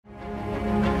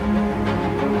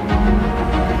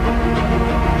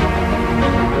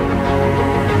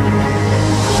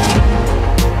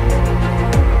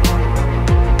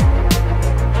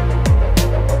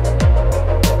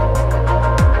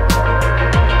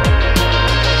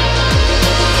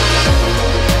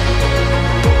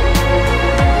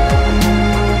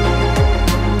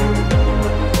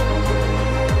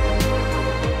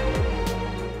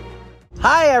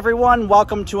everyone,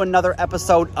 welcome to another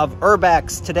episode of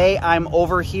Urbex. Today I'm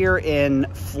over here in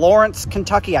Florence,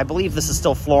 Kentucky. I believe this is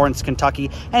still Florence, Kentucky.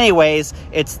 Anyways,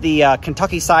 it's the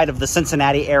Kentucky side of the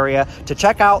Cincinnati area to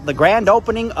check out the grand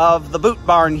opening of the Boot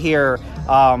Barn here.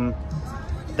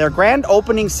 Their grand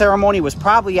opening ceremony was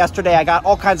probably yesterday. I got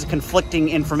all kinds of conflicting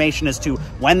information as to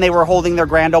when they were holding their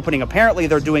grand opening. Apparently,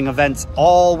 they're doing events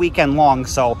all weekend long.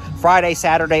 So Friday,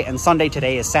 Saturday, and Sunday.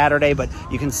 Today is Saturday, but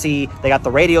you can see they got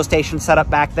the radio station set up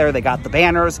back there. They got the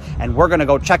banners, and we're going to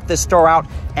go check this store out.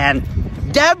 And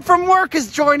Deb from work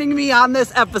is joining me on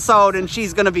this episode, and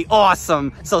she's going to be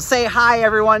awesome. So say hi,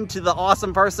 everyone, to the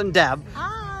awesome person, Deb.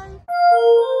 Hi.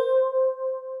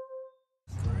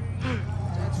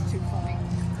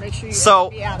 Make sure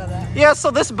you be out of that. Yeah,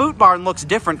 so this Boot Barn looks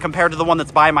different compared to the one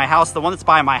that's by my house. The one that's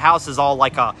by my house is all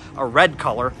like a red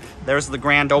color. There's the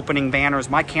grand opening banners.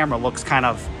 My camera looks kind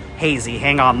of hazy.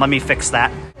 Hang on, let me fix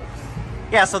that.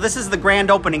 Yeah, so this is the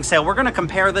grand opening sale. We're going to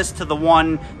compare this to the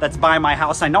one that's by my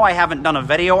house. I know I haven't done a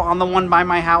video on the one by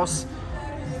my house,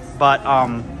 but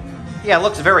yeah, it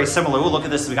looks very similar. Ooh, look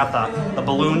at this. We got the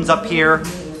balloons up here.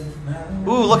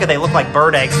 Ooh, look at they look like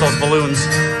bird eggs, those balloons.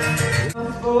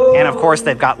 And of course,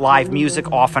 they've got live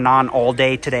music off and on all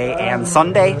day today and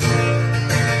Sunday.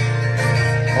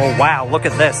 Oh, wow, look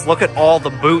at this. Look at all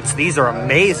the boots. These are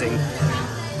amazing.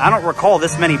 I don't recall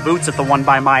this many boots at the one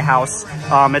by my house.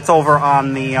 It's over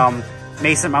on the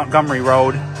Mason Montgomery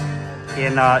Road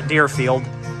in Deerfield.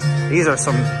 These are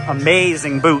some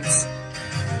amazing boots.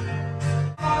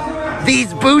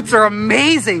 These boots are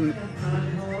amazing.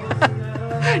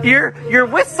 You're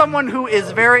with someone who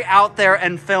is very out there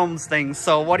and films things,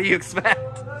 so what do you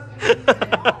expect?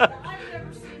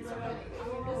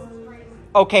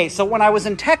 Okay, so when I was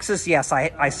in Texas, yes,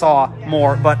 I saw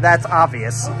more, but that's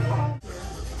obvious.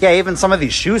 Yeah, even some of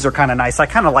these shoes are kind of nice. I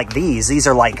kind of like these. These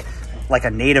are like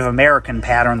a Native American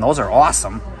pattern. Those are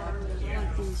awesome.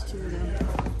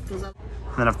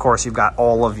 And then, of course, you've got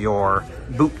all of your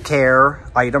boot care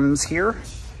items here.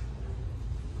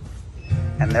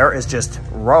 And there is just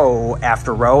row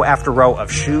after row after row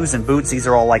of shoes and boots. These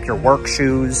are all like your work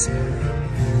shoes.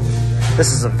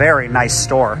 This is a very nice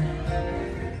store.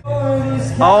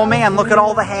 Oh man, look at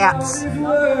all the hats.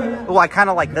 Oh, I kind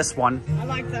of like this one. I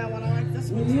like that one. I like this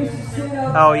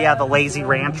one. Oh yeah, the Lazy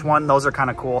Ranch one. Those are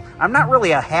kind of cool. I'm not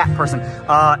really a hat person.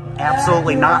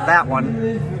 Absolutely not that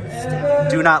one.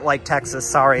 Do not like Texas.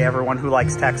 Sorry, everyone who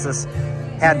likes Texas.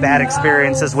 Had bad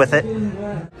experiences with it.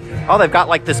 Oh, they've got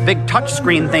like this big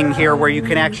touchscreen thing here where you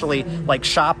can actually like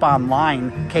shop online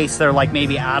in case they're like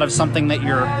maybe out of something that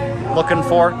you're looking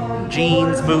for.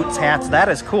 Jeans, boots, hats, that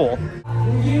is cool.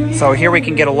 So here we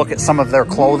can get a look at some of their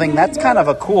clothing. That's kind of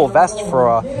a cool vest for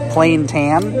a plain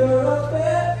tan.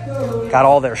 Got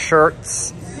all their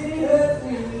shirts.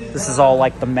 This is all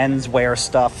like the menswear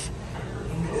stuff.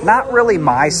 Not really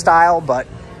my style, but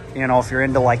you know, if you're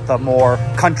into like the more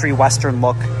country western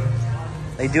look,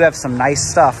 they do have some nice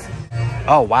stuff.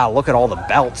 Oh, wow, look at all the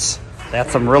belts.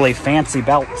 That's some really fancy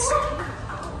belts.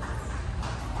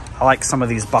 I like some of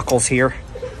these buckles here.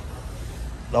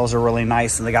 Those are really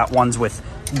nice, and they got ones with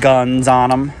guns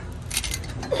on them.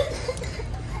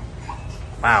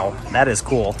 Wow, that is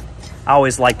cool. I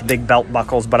always liked big belt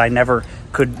buckles, but I never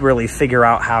could really figure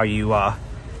out how you,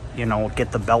 you know,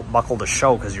 get the belt buckle to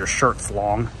show because your shirt's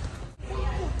long.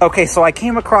 Okay, so I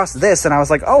came across this, and I was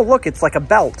like, oh, look, it's like a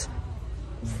belt.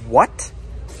 What?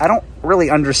 I don't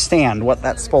really understand what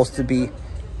that's supposed to be.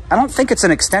 I don't think it's an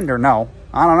extender, no.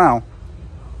 I don't know.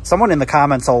 Someone in the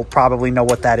comments will probably know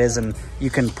what that is, and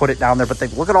you can put it down there. But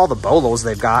look at all the bolos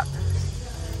they've got.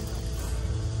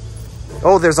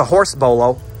 Oh, there's a horse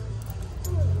bolo.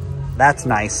 That's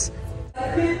nice.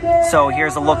 So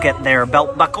here's a look at their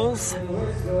belt buckles.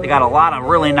 They got a lot of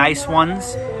really nice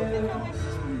ones.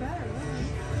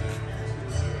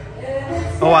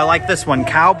 Oh, I like this one.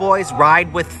 Cowboys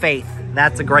Ride with Faith.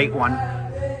 That's a great one.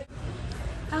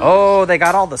 Oh, they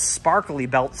got all the sparkly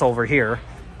belts over here.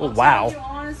 Oh,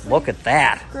 wow. Look at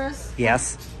that. Chris?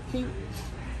 Yes.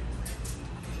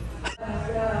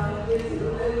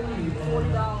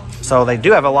 So they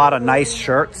do have a lot of nice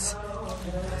shirts.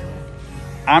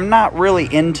 I'm not really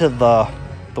into the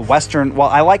Western, well,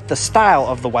 I like the style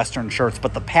of the Western shirts,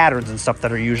 but the patterns and stuff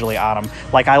that are usually on them.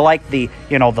 Like, I like the,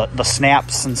 you know, the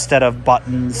snaps instead of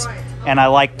buttons, and I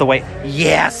like the way,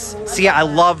 yes! See, I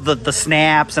love the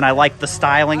snaps, and I like the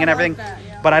styling and everything,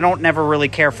 but I don't never really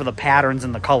care for the patterns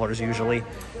and the colors, usually.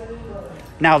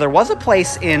 Now, there was a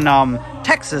place in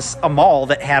Texas, a mall,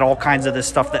 that had all kinds of this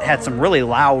stuff that had some really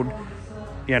loud,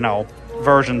 you know,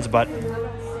 versions, but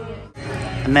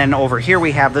And then over here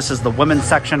we have, this is the women's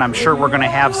section. I'm sure we're going to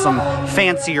have some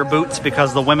fancier boots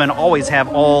because the women always have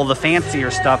all the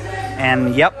fancier stuff.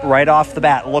 And yep, right off the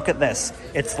bat, look at this.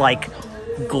 It's like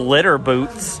glitter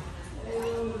boots.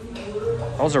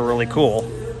 Those are really cool.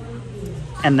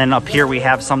 And then up here we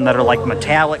have some that are like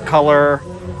metallic color.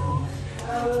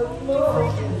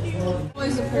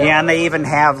 Yeah, and they even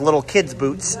have little kids'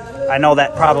 boots. I know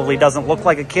that probably doesn't look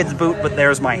like a kid's boot, but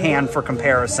there's my hand for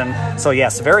comparison. So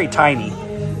yes, very tiny.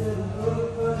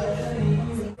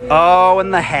 Oh,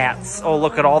 and the hats. Oh,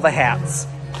 look at all the hats.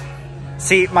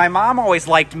 See, my mom always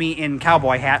liked me in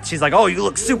cowboy hats. She's like, oh, you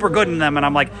look super good in them. And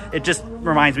I'm like, it just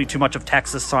reminds me too much of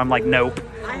Texas. So I'm like, nope.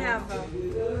 I have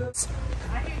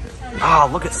Oh,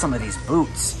 look at some of these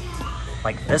boots.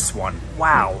 Like this one.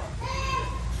 Wow.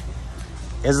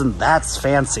 Isn't that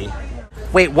fancy?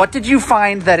 Wait, what did you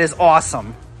find that is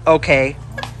awesome? Okay.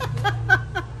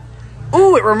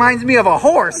 Ooh, it reminds me of a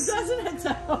horse. Doesn't it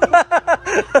though?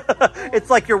 It's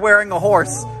like you're wearing a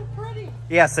horse. So pretty.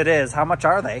 Yes, it is. How much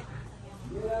are they?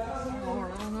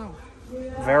 Lord, I don't know.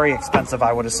 Very expensive,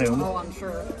 I would assume. Oh, I'm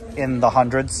sure. In the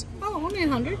hundreds. Oh, only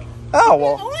 100. Oh,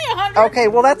 well. Only 100. Okay,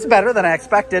 well, that's better than I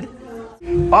expected.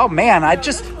 Oh, man, I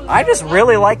just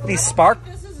really like these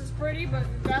This is pretty, but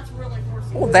that's really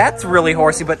horsey. Well, that's really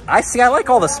horsey, but I like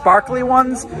all the sparkly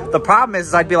ones. The problem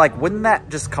is I'd be like, wouldn't that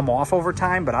just come off over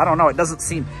time? But I don't know. It doesn't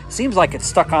seems like it's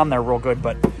stuck on there real good,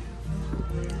 but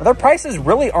their prices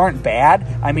really aren't bad.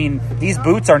 I mean, these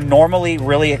boots are normally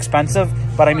really expensive,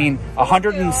 but I mean,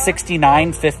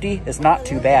 $169.50 is not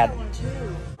too bad.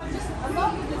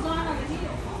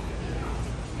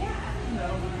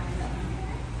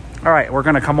 All right, we're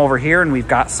gonna come over here and we've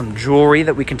got some jewelry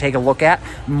that we can take a look at.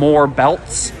 More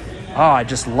belts. Oh, I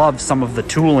just love some of the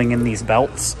tooling in these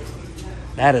belts.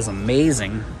 That is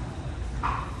amazing.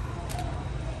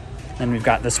 Then we've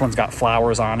got, this one's got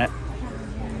flowers on it.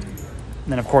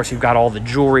 And then of course you've got all the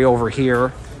jewelry over here,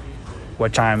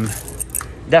 which I'm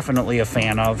definitely a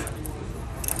fan of.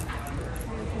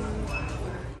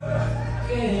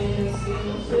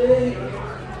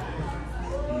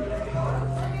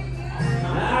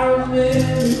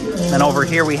 Then over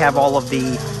here we have all of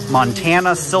the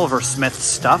Montana silversmith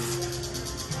stuff.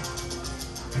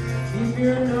 Keep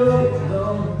your nose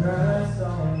on the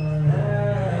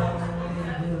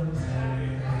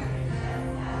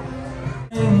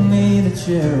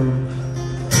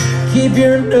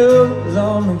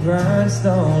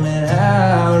grindstone and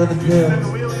out of the pills.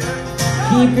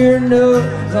 Keep your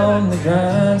nose on the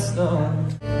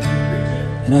grindstone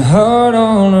and a heart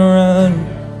on the run.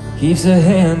 Keeps a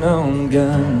hand on the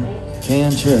gun,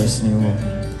 can't trust anyone.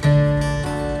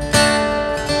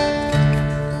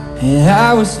 And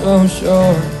I was so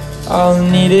sure all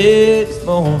I needed is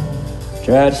more.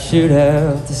 Tried to shoot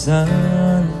out the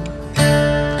sun.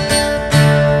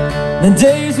 The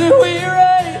days when we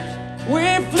raged, we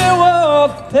flew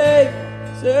off the page.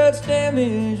 Such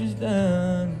damage is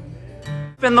done.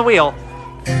 Spin the wheel.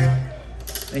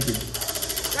 Thank you.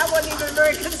 That wasn't even a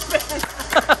very good spin.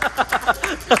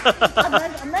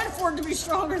 I meant for it to be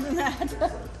stronger than that.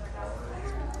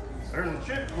 There's a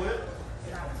chip clip.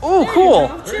 Oh, cool.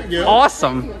 There you go.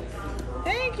 Awesome.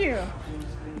 Thank you.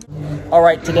 All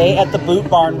right, today at the Boot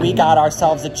Barn, we got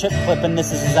ourselves a chip clip, and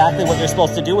this is exactly what you're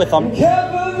supposed to do with them.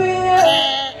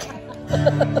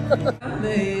 I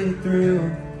made it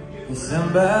through with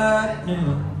somebody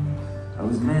new. I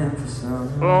was meant for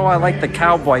some. Oh, I like the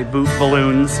cowboy boot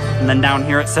balloons. And then down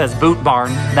here it says Boot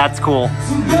Barn. That's cool.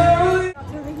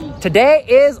 Today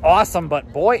is awesome,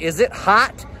 but boy, is it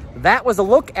hot. That was a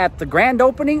look at the grand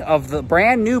opening of the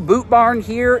brand new Boot Barn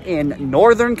here in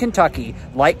Northern Kentucky.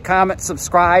 Like, comment,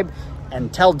 subscribe,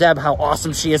 and tell Deb how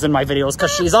awesome she is in my videos,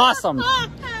 because she's awesome.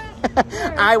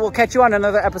 I will catch you on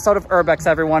another episode of Urbex,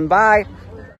 everyone. Bye.